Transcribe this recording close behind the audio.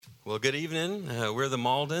Well, good evening. We're the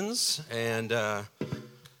Mauldins, and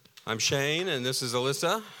I'm Shane, and this is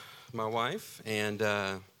Alissa, my wife, and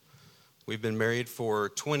we've been married for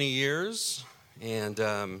 20 years, and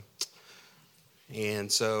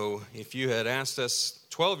so if you had asked us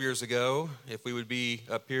 12 years ago if we would be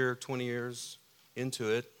up here 20 years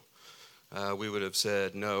into it, we would have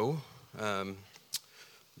said no. John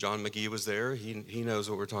McGee was there. He knows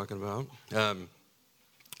what we're talking about.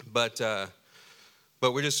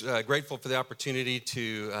 But we're just grateful for the opportunity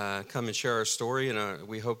to come and share our story, and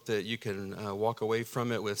we hope that you can walk away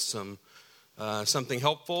from it with something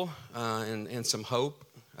helpful and some hope.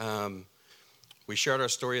 We shared our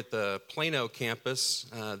story at the Plano campus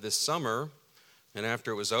this summer, and after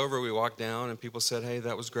it was over, we walked down, and people said, "Hey,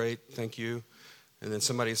 that was great, thank you." And then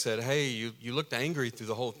somebody said, "Hey, you looked angry through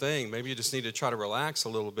the whole thing. Maybe you just need to try to relax a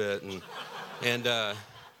little bit." And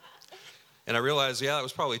I realized, yeah, that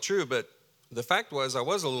was probably true, but the fact was I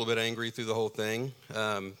was a little bit angry through the whole thing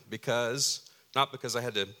not because I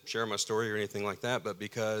had to share my story or anything like that, but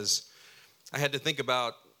because I had to think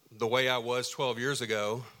about the way I was 12 years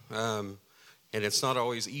ago, and it's not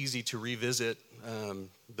always easy to revisit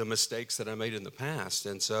the mistakes that I made in the past.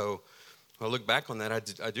 And so when I look back on that,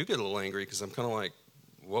 I do get a little angry because I'm kind of like,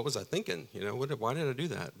 what was I thinking? Why did I do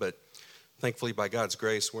that? But thankfully, by God's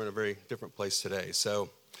grace, we're in a very different place today. So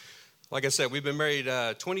like I said, we've been married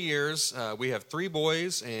 20 years. We have 3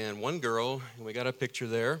 boys and 1 girl, and we got a picture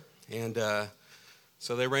there. And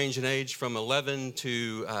so they range in age from 11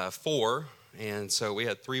 to 4. And so we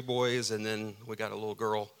had 3 boys, and then we got a little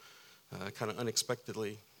girl kind of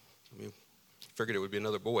unexpectedly. Figured it would be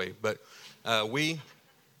another boy. But we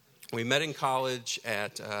met in college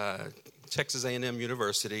at Texas A&M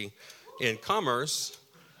University in commerce.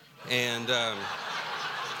 And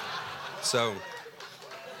so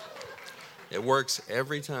it works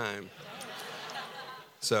every time.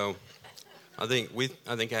 So I think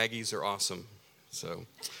Aggies are awesome. So,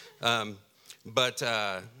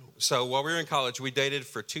 so while we were in college, we dated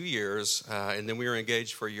for 2 years, and then we were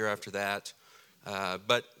engaged for a year after that.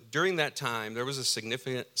 But during that time, there was a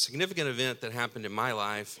significant event that happened in my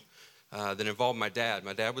life that involved my dad.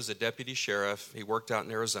 My dad was a deputy sheriff. He worked out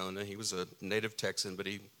in Arizona. He was a native Texan, but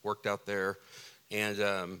he worked out there,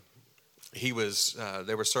 and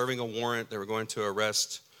they were serving a warrant. They were going to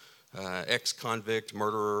arrest ex-convict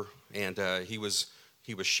murderer, and he was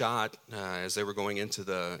shot as they were going into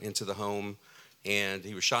the home, and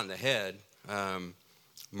he was shot in the head.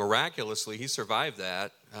 Miraculously, he survived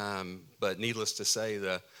that, but needless to say,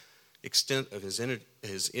 the extent of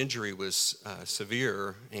his injury was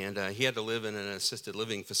severe, and he had to live in an assisted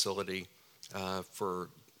living facility for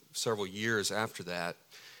several years after that.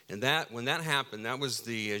 And when that happened, that was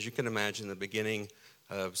as you can imagine, the beginning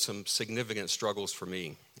of some significant struggles for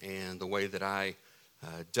me, and the way that I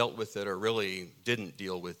dealt with it, or really didn't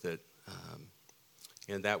deal with it,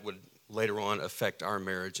 and that would later on affect our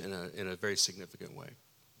marriage in a very significant way.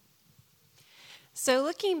 So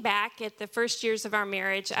looking back at the first years of our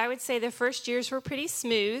marriage, I would say the first years were pretty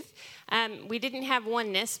smooth. We didn't have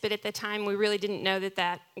oneness, but at the time we really didn't know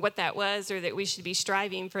what that was, or that we should be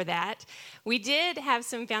striving for that. We did have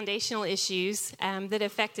some foundational issues that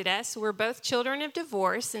affected us. We're both children of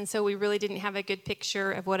divorce, and so we really didn't have a good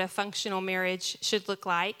picture of what a functional marriage should look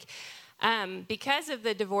like. Because of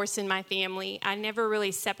the divorce in my family, I never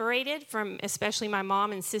really separated from especially my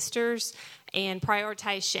mom and sisters and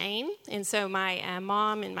prioritized Shane. And so my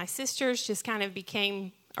mom and my sisters just kind of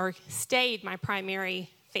became or stayed my primary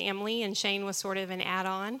family, and Shane was sort of an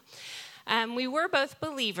add-on. We were both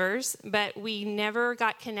believers, but we never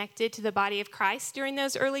got connected to the body of Christ during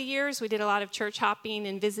those early years. We did a lot of church hopping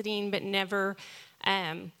and visiting, but never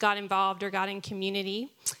got involved or got in community.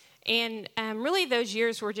 And really those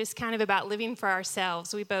years were just kind of about living for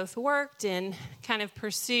ourselves. We both worked and kind of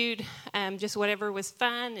pursued just whatever was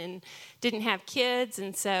fun, and didn't have kids,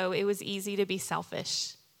 and so it was easy to be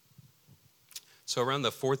selfish. So around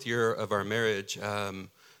the 4th year of our marriage,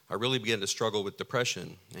 I really began to struggle with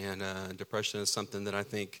depression. And depression is something that I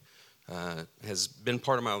think has been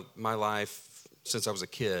part of my life since I was a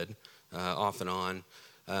kid, off and on.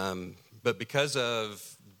 But because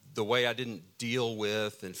of the way I didn't deal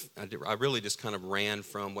with, and I really just kind of ran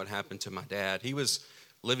from what happened to my dad. He was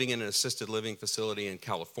living in an assisted living facility in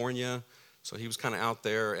California, so he was kind of out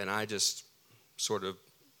there, and I just sort of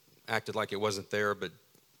acted like it wasn't there, but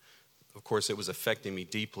of course it was affecting me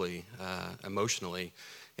deeply emotionally.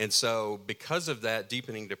 And so because of that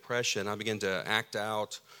deepening depression, I began to act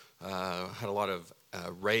out, had a lot of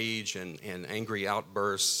rage and angry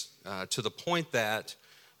outbursts, to the point that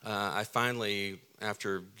I finally,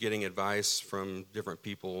 after getting advice from different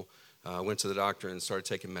people, went to the doctor and started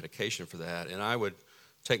taking medication for that. And I would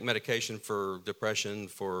take medication for depression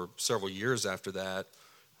for several years after that,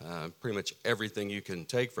 pretty much everything you can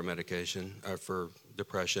take for medication, for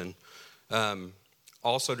depression.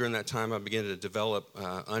 Also during that time, I began to develop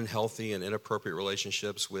unhealthy and inappropriate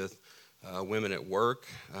relationships with women at work.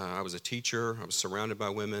 I was a teacher. I was surrounded by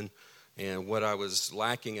women. And what I was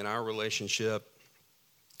lacking in our relationship,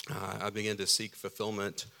 I began to seek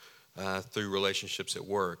fulfillment through relationships at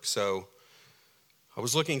work. So I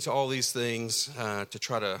was looking to all these things to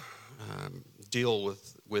try to deal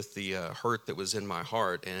with the hurt that was in my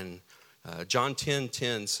heart. And John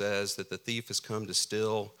 10:10 says that the thief has come to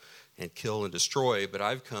steal and kill and destroy, but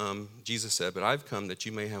Jesus said, but I've come that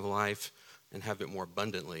you may have life and have it more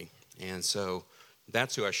abundantly. And so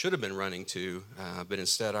that's who I should have been running to, but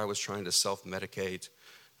instead I was trying to self-medicate,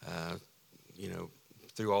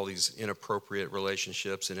 through all these inappropriate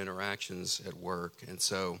relationships and interactions at work. And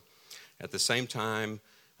so at the same time,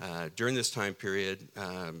 during this time period,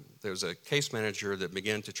 there was a case manager that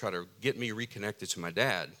began to try to get me reconnected to my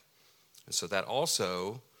dad. And so that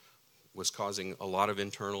also was causing a lot of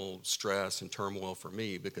internal stress and turmoil for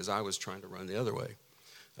me because I was trying to run the other way.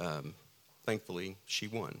 Thankfully, she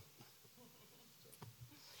won.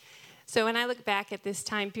 So when I look back at this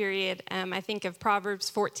time period, I think of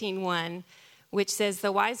Proverbs 14:1, which says,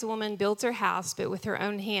 the wise woman builds her house, but with her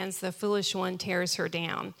own hands the foolish one tears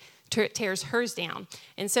hers down.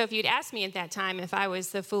 And so if you'd asked me at that time if I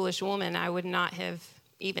was the foolish woman, I would not have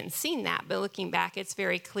even seen that. But looking back, it's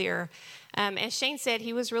very clear. As Shane said,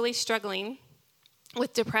 he was really struggling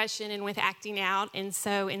with depression and with acting out. And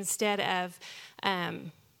so instead of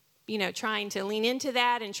trying to lean into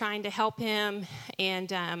that and trying to help him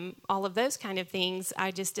and all of those kind of things,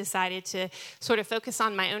 I just decided to sort of focus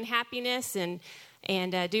on my own happiness and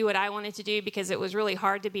do what I wanted to do because it was really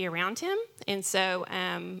hard to be around him. And so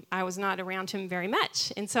I was not around him very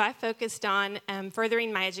much. And so I focused on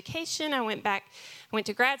furthering my education. I went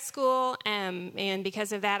to grad school, and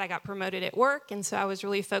because of that, I got promoted at work. And so I was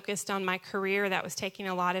really focused on my career. That was taking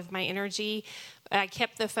a lot of my energy. I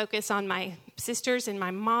kept the focus on my sisters and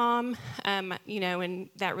my mom, and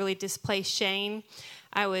that really displaced Shane.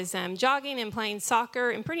 I was jogging and playing soccer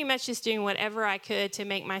and pretty much just doing whatever I could to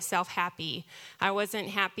make myself happy. I wasn't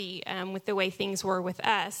happy with the way things were with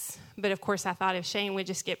us, but of course I thought if Shane would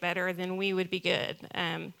just get better, then we would be good.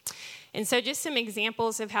 And so just some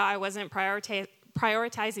examples of how I wasn't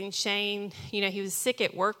prioritizing Shane. He was sick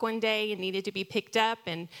at work one day and needed to be picked up,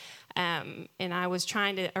 and I was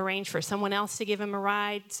trying to arrange for someone else to give him a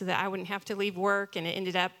ride so that I wouldn't have to leave work, and it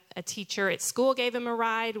ended up a teacher at school gave him a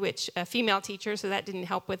ride, a female teacher, so that didn't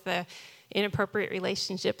help with the inappropriate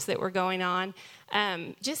relationships that were going on.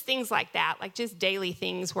 Just things like that, like just daily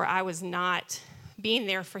things where I was not being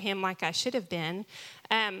there for him like I should have been.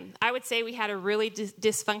 I would say we had a really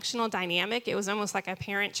dysfunctional dynamic. It was almost like a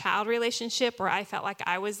parent-child relationship where I felt like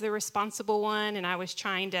I was the responsible one and I was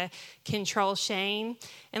trying to control Shane.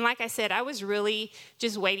 And like I said, I was really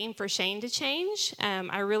just waiting for Shane to change.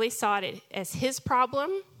 I really saw it as his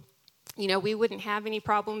problem. We wouldn't have any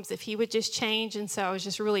problems if he would just change. And so I was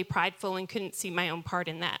just really prideful and couldn't see my own part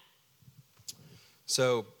in that.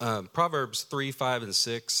 So Proverbs 3, 5, and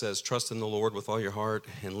 6 says, trust in the Lord with all your heart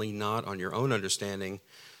and lean not on your own understanding.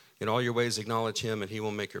 In all your ways acknowledge him and he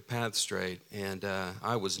will make your path straight. And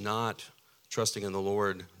I was not trusting in the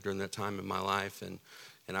Lord during that time in my life. And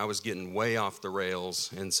I was getting way off the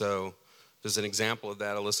rails. And so there's an example of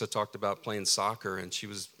that. Alissa talked about playing soccer, and she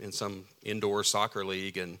was in some indoor soccer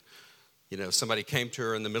league. And somebody came to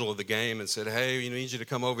her in the middle of the game and said, hey, we need you to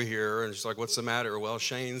come over here. And she's like, what's the matter? Well,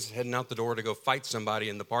 Shane's heading out the door to go fight somebody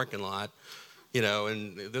in the parking lot,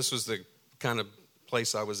 and this was the kind of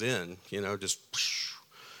place I was in, just.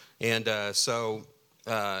 And so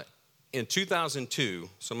in 2002,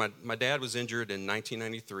 so my dad was injured in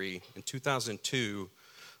 1993. In 2002,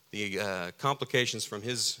 the complications from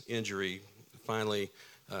his injury finally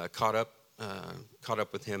caught up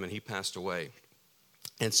with him, and he passed away.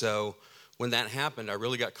 And so when that happened, I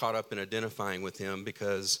really got caught up in identifying with him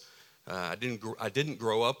because I didn't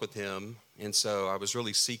grow up with him, and so I was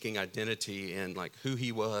really seeking identity in like who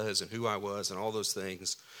he was and who I was and all those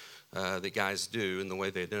things that guys do in the way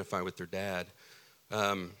they identify with their dad.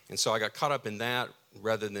 And so I got caught up in that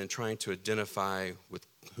rather than trying to identify with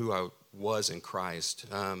who I was in Christ.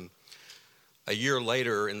 A year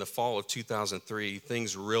later, in the fall of 2003,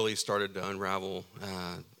 things really started to unravel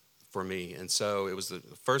for me. And so it was the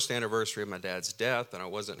first anniversary of my dad's death, and I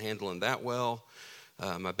wasn't handling that well.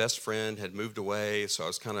 My best friend had moved away, so I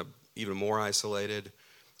was kind of even more isolated.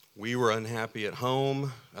 We were unhappy at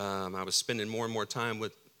home. I was spending more and more time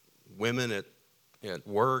with women at at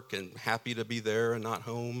work and happy to be there and not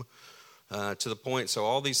home to the point. So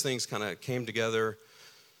all these things kind of came together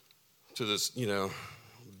to this,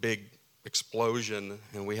 big explosion.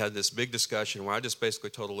 And we had this big discussion where I just basically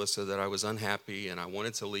told Alissa that I was unhappy and I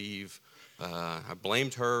wanted to leave. I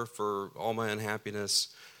blamed her for all my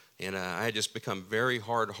unhappiness. And I had just become very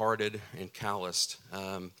hard-hearted and calloused.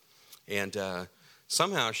 And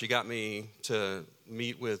somehow she got me to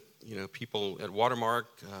meet with, people at Watermark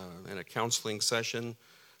in a counseling session.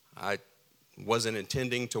 I wasn't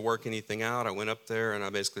intending to work anything out. I went up there and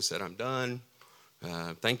I basically said, I'm done.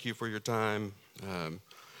 Thank you for your time.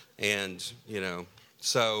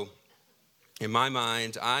 So in my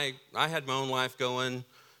mind, I had my own life going.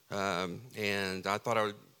 And I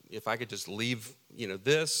thought if I could just leave,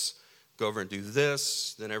 this, go over and do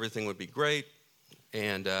this, then everything would be great.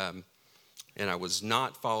 And I was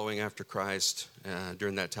not following after Christ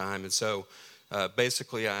during that time. And so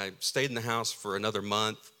basically I stayed in the house for another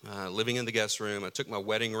month, living in the guest room. I took my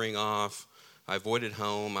wedding ring off. I avoided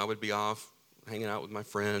home. I would be off hanging out with my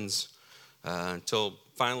friends until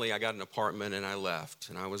finally I got an apartment and I left.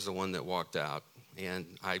 And I was the one that walked out. And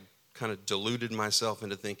I kind of deluded myself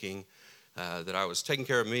into thinking that I was taking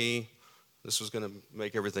care of me. This was going to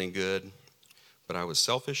make everything good. But I was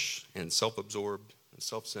selfish and self-absorbed and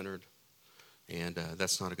self-centered. And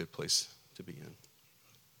that's not a good place to be in.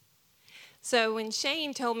 So when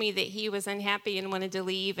Shane told me that he was unhappy and wanted to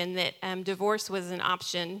leave and that divorce was an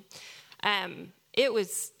option, it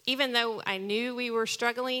was, even though I knew we were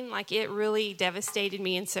struggling, it really devastated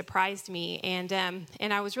me and surprised me. And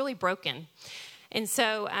I was really broken. And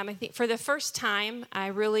so I think for the first time, I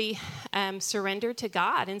really surrendered to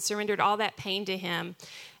God and surrendered all that pain to him.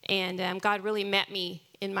 And God really met me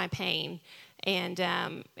in my pain. And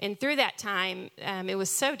through that time, it was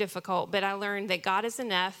so difficult, but I learned that God is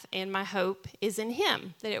enough and my hope is in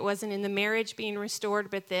him, that it wasn't in the marriage being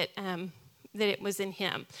restored, but that it was in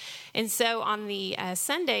him. And so on the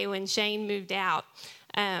Sunday when Shane moved out,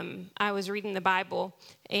 I was reading the Bible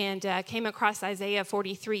and came across Isaiah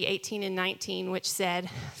 43:18-19, which said,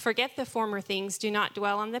 "Forget the former things, do not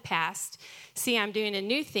dwell on the past. See, I'm doing a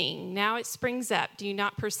new thing. Now it springs up. Do you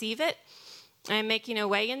not perceive it? I'm making a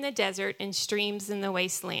way in the desert and streams in the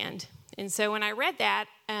wasteland." And so when I read that,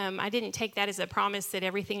 I didn't take that as a promise that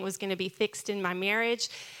everything was going to be fixed in my marriage,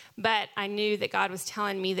 but I knew that God was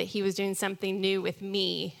telling me that he was doing something new with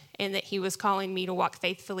me and that he was calling me to walk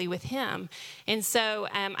faithfully with him. And so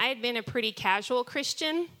I had been a pretty casual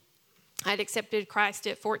Christian. I'd accepted Christ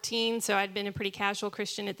at 14, so I'd been a pretty casual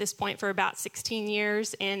Christian at this point for about 16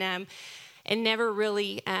 years and never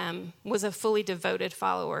really was a fully devoted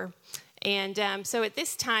follower. And so at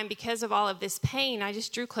this time, because of all of this pain, I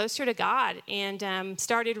just drew closer to God and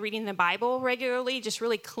started reading the Bible regularly, just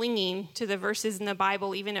really clinging to the verses in the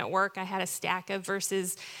Bible. Even at work, I had a stack of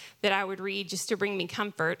verses that I would read just to bring me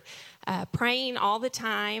comfort. Praying all the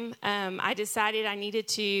time, I decided I needed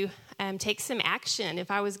to take some action.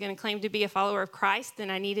 If I was going to claim to be a follower of Christ,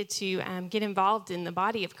 then I needed to get involved in the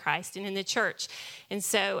body of Christ and in the church. And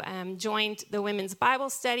so joined the women's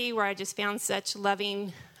Bible study, where I just found such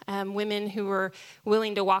loving women who were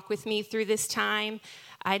willing to walk with me through this time.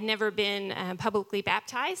 I'd never been publicly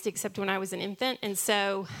baptized except when I was an infant, and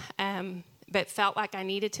so but felt like I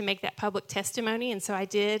needed to make that public testimony, and so I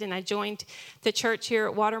did, and I joined the church here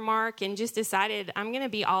at Watermark and just decided I'm going to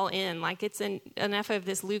be all in. It's enough of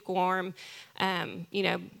this lukewarm,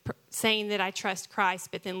 saying that I trust Christ,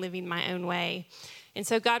 but then living my own way. And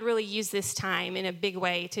so God really used this time in a big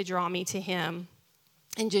way to draw me to him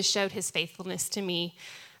and just showed his faithfulness to me.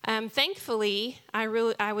 Thankfully,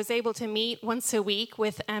 I was able to meet once a week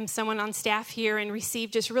with someone on staff here and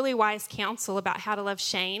receive just really wise counsel about how to love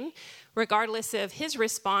Shane, regardless of his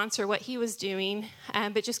response or what he was doing,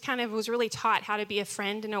 but just kind of was really taught how to be a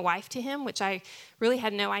friend and a wife to him, which I really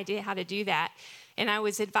had no idea how to do that. And I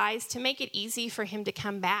was advised to make it easy for him to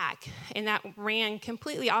come back. And that ran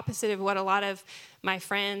completely opposite of what a lot of my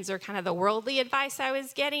friends or kind of the worldly advice I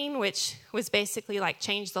was getting, which was basically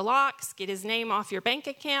change the locks, get his name off your bank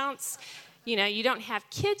accounts. You don't have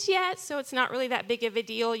kids yet, so it's not really that big of a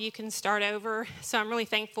deal. You can start over. So I'm really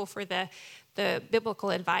thankful for the biblical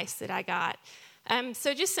advice that I got.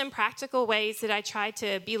 So just some practical ways that I tried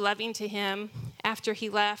to be loving to him after he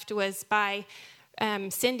left was by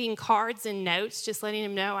sending cards and notes, just letting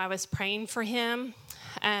him know I was praying for him,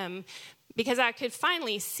 because I could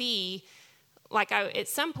finally see, at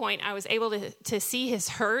some point, I was able to see his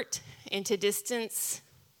hurt and to distance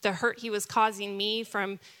the hurt he was causing me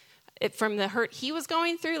from from the hurt he was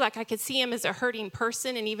going through. Like I could see him as a hurting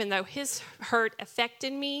person, and even though his hurt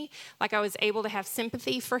affected me, like I was able to have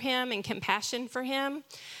sympathy for him and compassion for him.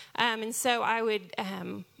 And so I would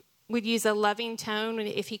use a loving tone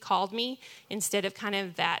if he called me, instead of kind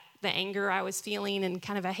of the anger I was feeling and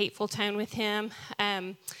kind of a hateful tone with him.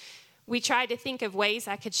 We tried to think of ways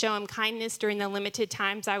I could show him kindness during the limited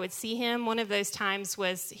times I would see him. One of those times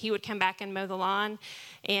was he would come back and mow the lawn.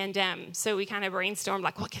 And so we kind of brainstormed,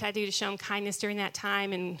 like, what could I do to show him kindness during that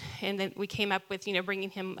time? And then we came up with, bringing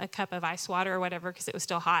him a cup of ice water or whatever, because it was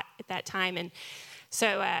still hot at that time. And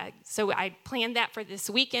so I planned that for this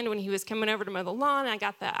weekend when he was coming over to mow the lawn. I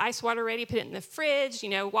got the ice water ready, put it in the fridge,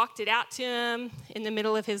 walked it out to him in the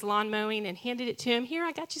middle of his lawn mowing and handed it to him. Here,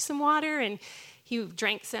 I got you some water. And he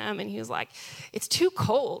drank some, and he was like, it's too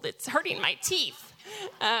cold. It's hurting my teeth.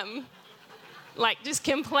 Just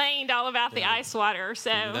complained all about the ice water. So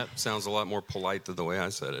that sounds a lot more polite than the way I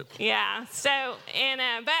said it. Yeah. So,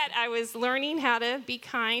 but I was learning how to be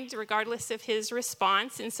kind regardless of his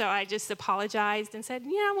response. And so I just apologized and said,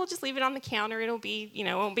 we'll just leave it on the counter. It'll be,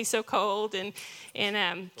 won't be so cold. And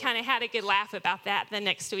kind of had a good laugh about that the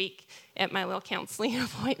next week at my little counseling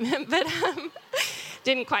appointment. But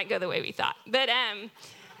didn't quite go the way we thought. But, and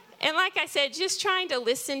like I said, just trying to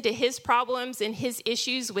listen to his problems and his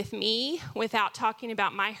issues with me without talking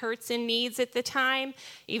about my hurts and needs at the time,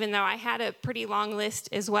 even though I had a pretty long list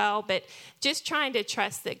as well. But just trying to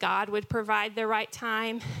trust that God would provide the right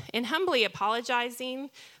time, and humbly apologizing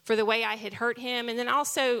for the way I had hurt him. And then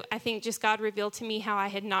also, I think just God revealed to me how I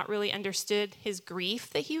had not really understood his grief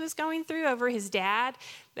that he was going through over his dad,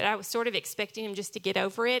 that I was sort of expecting him just to get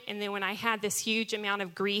over it. And then when I had this huge amount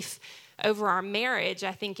of grief over our marriage,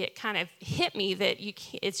 I think it kind of hit me that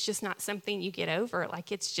it's just not something you get over.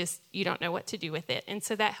 Like, it's just, you don't know what to do with it. And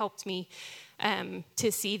so that helped me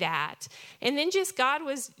to see that. And then just God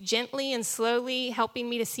was gently and slowly helping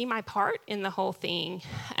me to see my part in the whole thing.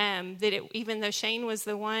 Even though Shane was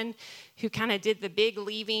the one who kind of did the big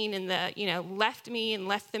leaving and left me and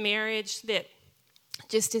left the marriage, that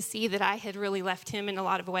just to see that I had really left him in a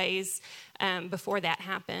lot of ways before that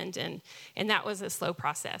happened. And that was a slow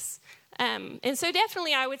process. And so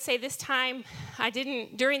definitely I would say during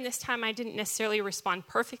this time, I didn't necessarily respond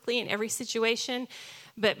perfectly in every situation,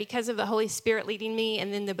 but because of the Holy Spirit leading me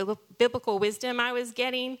and then the biblical wisdom I was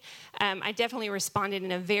getting, I definitely responded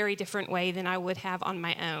in a very different way than I would have on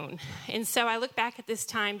my own. And so I look back at this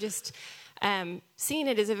time just seeing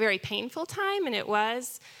it as a very painful time, and it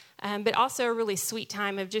was, but also a really sweet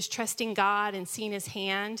time of just trusting God and seeing his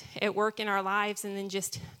hand at work in our lives. And then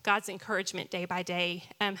just God's encouragement day by day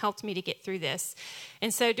helped me to get through this.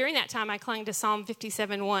 And so during that time, I clung to Psalm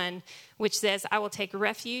 57:1, which says, I will take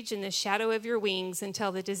refuge in the shadow of your wings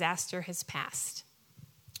until the disaster has passed.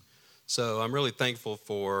 So I'm really thankful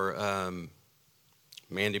for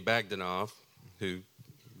Mandy Bagdanoff, who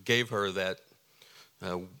gave her that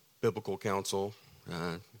biblical counsel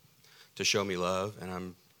to show me love. And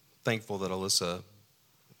I'm thankful that Alissa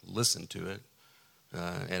listened to it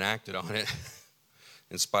and acted on it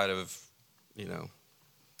in spite of,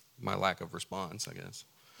 my lack of response, I guess,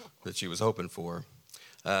 that she was hoping for.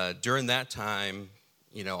 During that time,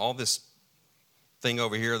 all this thing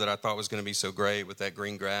over here that I thought was going to be so great with that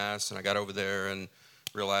green grass, and I got over there and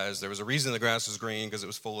realized there was a reason the grass was green, because it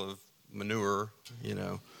was full of manure,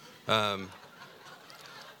 But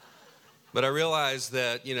I realized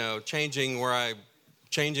that, changing where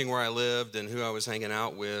I lived and who I was hanging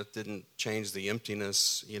out with didn't change the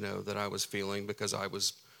emptiness, that I was feeling, because I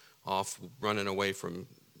was off running away from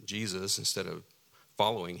Jesus instead of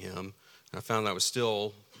following him. And I found I was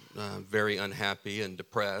still very unhappy and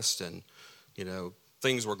depressed, and,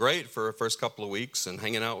 things were great for the first couple of weeks and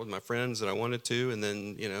hanging out with my friends that I wanted to. And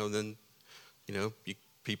then,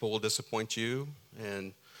 people will disappoint you,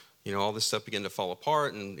 and all this stuff began to fall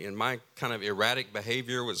apart, and my kind of erratic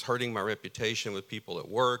behavior was hurting my reputation with people at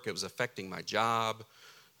work. It was affecting my job.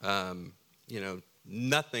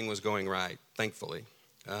 Nothing was going right, thankfully.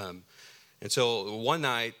 Until one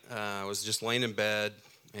night, I was just laying in bed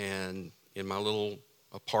and in my little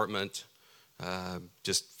apartment,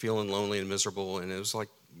 just feeling lonely and miserable. And it was like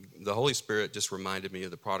the Holy Spirit just reminded me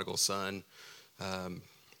of the prodigal son.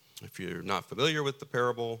 If you're not familiar with the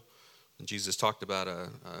parable, Jesus talked about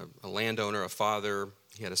a landowner, a father.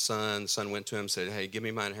 He had a son. The son went to him and said, hey, give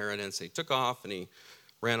me my inheritance. And he took off, and he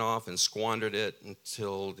ran off and squandered it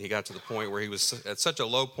until he got to the point where he was at such a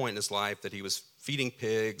low point in his life that he was feeding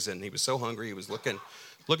pigs, and he was so hungry. He was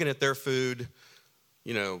looking at their food,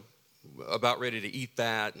 about ready to eat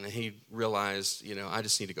that. And he realized, I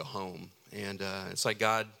just need to go home. And it's like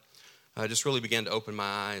God just really began to open my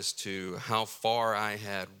eyes to how far I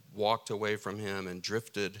had walked away from him and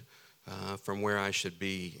drifted from where I should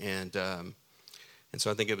be. And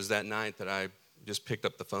so I think it was that night that I just picked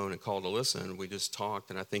up the phone and called Alissa, and we just talked.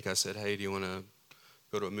 And I think I said, hey, do you want to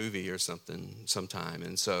go to a movie or something sometime?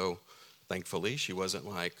 And so thankfully she wasn't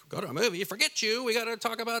like, go to a movie, forget you, we got to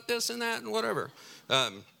talk about this and that and whatever.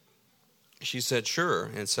 She said, sure.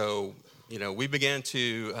 And so, we began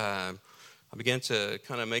to, I began to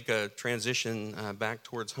kind of make a transition back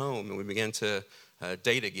towards home, and we began to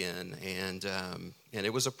date again. And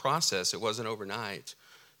it was a process. It wasn't overnight.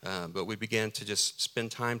 But we began to just spend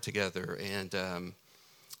time together. And,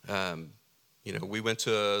 we went to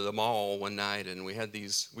the mall one night, and we had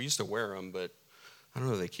these, we used to wear them, but I don't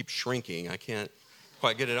know, they keep shrinking. I can't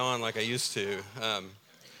quite get it on like I used to.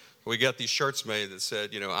 We got these shirts made that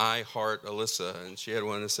said, I heart Alissa, and she had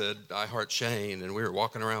one that said, I heart Shane, and we were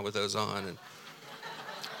walking around with those on,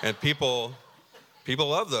 and people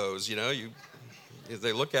love those,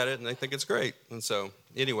 they look at it and they think it's great. And so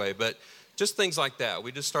anyway, but just things like that.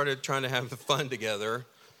 We just started trying to have fun together,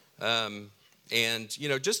 and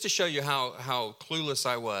just to show you how clueless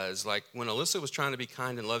I was. Like when Alissa was trying to be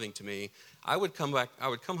kind and loving to me, I would come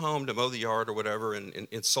home to mow the yard or whatever, and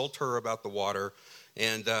insult her about the water.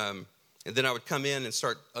 And then I would come in and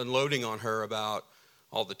start unloading on her about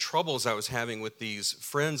all the troubles I was having with these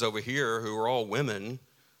friends over here who were all women,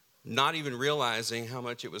 not even realizing how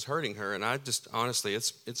much it was hurting her. And I just, honestly,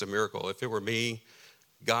 it's a miracle. If it were me,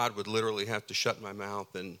 God would literally have to shut my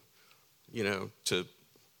mouth and, to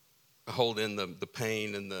hold in the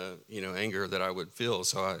pain and the, anger that I would feel.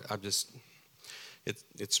 So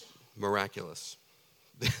it's miraculous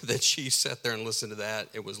that she sat there and listened to that.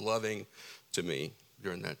 It was loving to me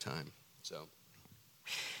during that time. So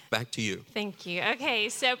back to you. Thank you. Okay,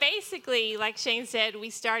 so basically, like Shane said, we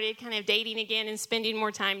started kind of dating again and spending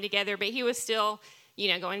more time together, but he was still,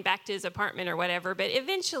 going back to his apartment or whatever. But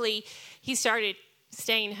eventually, he started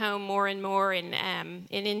staying home more and more, and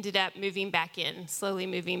ended up slowly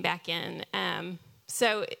moving back in.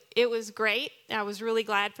 So it was great. I was really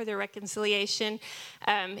glad for the reconciliation.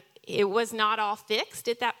 It was not all fixed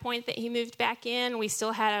at that point that he moved back in. We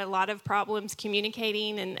still had a lot of problems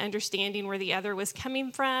communicating and understanding where the other was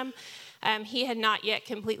coming from. He had not yet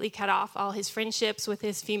completely cut off all his friendships with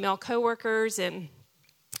his female coworkers, and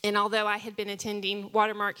although I had been attending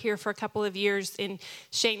Watermark here for a couple of years and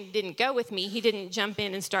Shane didn't go with me, he didn't jump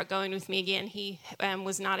in and start going with me again. He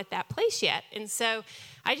was not at that place yet. And so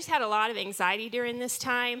I just had a lot of anxiety during this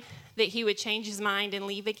time that he would change his mind and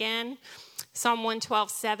leave again. Psalm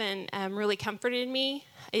 112:7 really comforted me.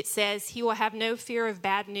 It says, he will have no fear of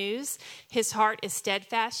bad news. His heart is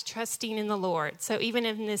steadfast, trusting in the Lord. So even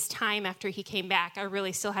in this time after he came back, I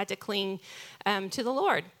really still had to cling to the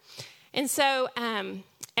Lord. And so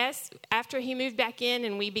after he moved back in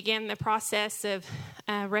and we began the process of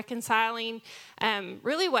reconciling,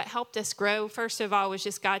 really what helped us grow, first of all, was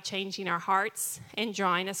just God changing our hearts and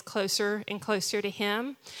drawing us closer and closer to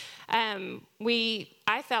him.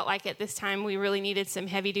 I felt like at this time we really needed some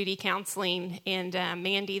heavy-duty counseling, and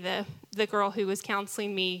Mandy, the girl who was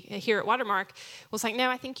counseling me here at Watermark, was like, no,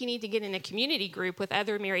 I think you need to get in a community group with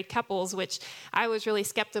other married couples, which I was really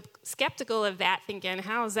skeptical of that, thinking,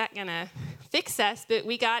 how is that going to fix us? But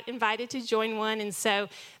we got invited to join one, and so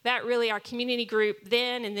that really, our community group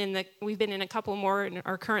then, and then we've been in a couple more and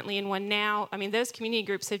are currently in one now. I mean, those community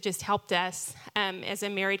groups have just helped us as a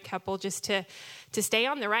married couple just to stay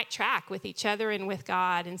on the right track with each other and with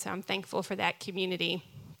God, and so I'm thankful for that community.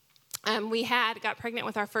 We got pregnant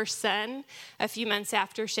with our first son a few months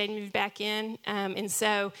after Shane moved back in, and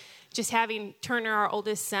so just having Turner, our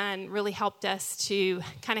oldest son, really helped us to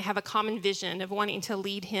kind of have a common vision of wanting to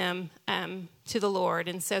lead him to the Lord,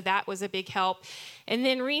 and so that was a big help. And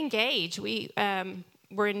then re-engage. We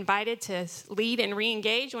were invited to lead and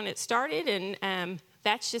re-engage when it started, and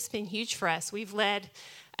that's just been huge for us. We've led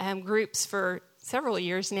groups for several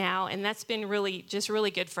years now, and that's been really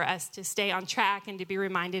good for us to stay on track and to be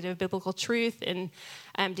reminded of biblical truth and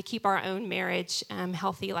to keep our own marriage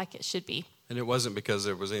healthy like it should be. And it wasn't because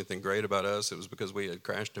there was anything great about us. It was because we had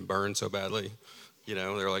crashed and burned so badly.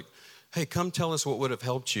 They're like, hey, come tell us what would have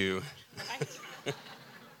helped you.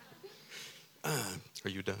 Are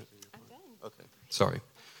you done? I'm done. Okay, sorry.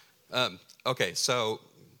 Okay, so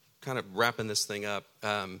kind of wrapping this thing up.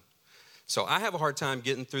 So I have a hard time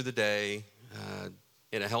getting through the day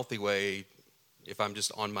in a healthy way if I'm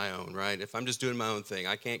just on my own, right? If I'm just doing my own thing,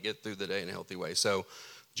 I can't get through the day in a healthy way. So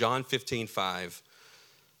John 15:5,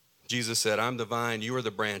 Jesus said, I'm the vine, you are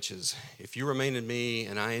the branches. If you remain in me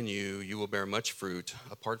and I in you, you will bear much fruit.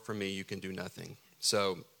 Apart from me, you can do nothing.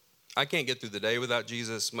 So I can't get through the day without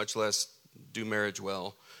Jesus, much less do marriage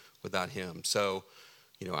well without him. So,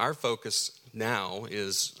 our focus now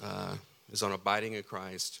is on abiding in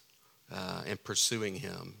Christ and pursuing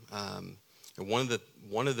Him. And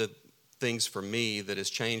one of the things for me that has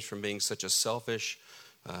changed from being such a selfish,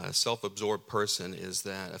 self-absorbed person is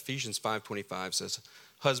that Ephesians 5:25 says,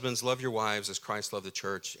 "Husbands, love your wives as Christ loved the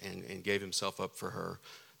church and gave Himself up for her."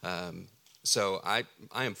 So I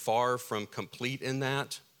am far from complete in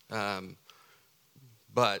that,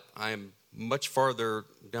 but I am much farther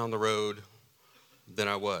down the road than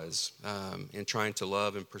I was in trying to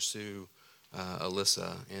love and pursue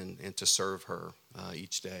Alissa and to serve her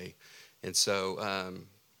each day. And so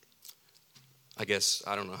I guess,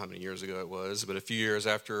 I don't know how many years ago it was, but a few years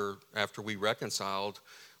after we reconciled,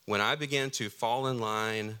 when I began to fall in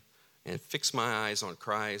line and fix my eyes on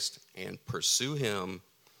Christ and pursue Him,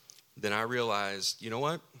 then I realized, you know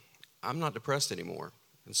what? I'm not depressed anymore.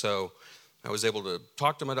 And so I was able to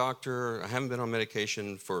talk to my doctor. I haven't been on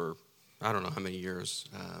medication for I don't know how many years.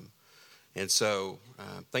 And so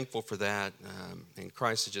I'm thankful for that. And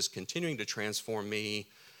Christ is just continuing to transform me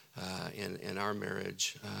in our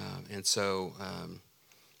marriage. And so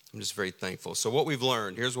I'm just very thankful. So what we've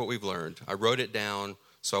learned, here's what we've learned. I wrote it down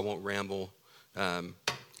so I won't ramble.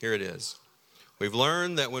 Here it is. We've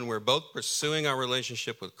learned that when we're both pursuing our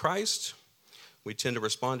relationship with Christ, we tend to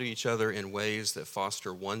respond to each other in ways that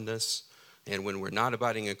foster oneness. And when we're not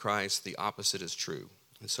abiding in Christ, the opposite is true.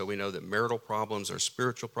 And so we know that marital problems are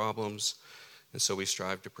spiritual problems. And so we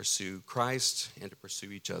strive to pursue Christ and to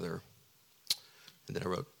pursue each other. And then I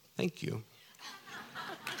wrote, thank you.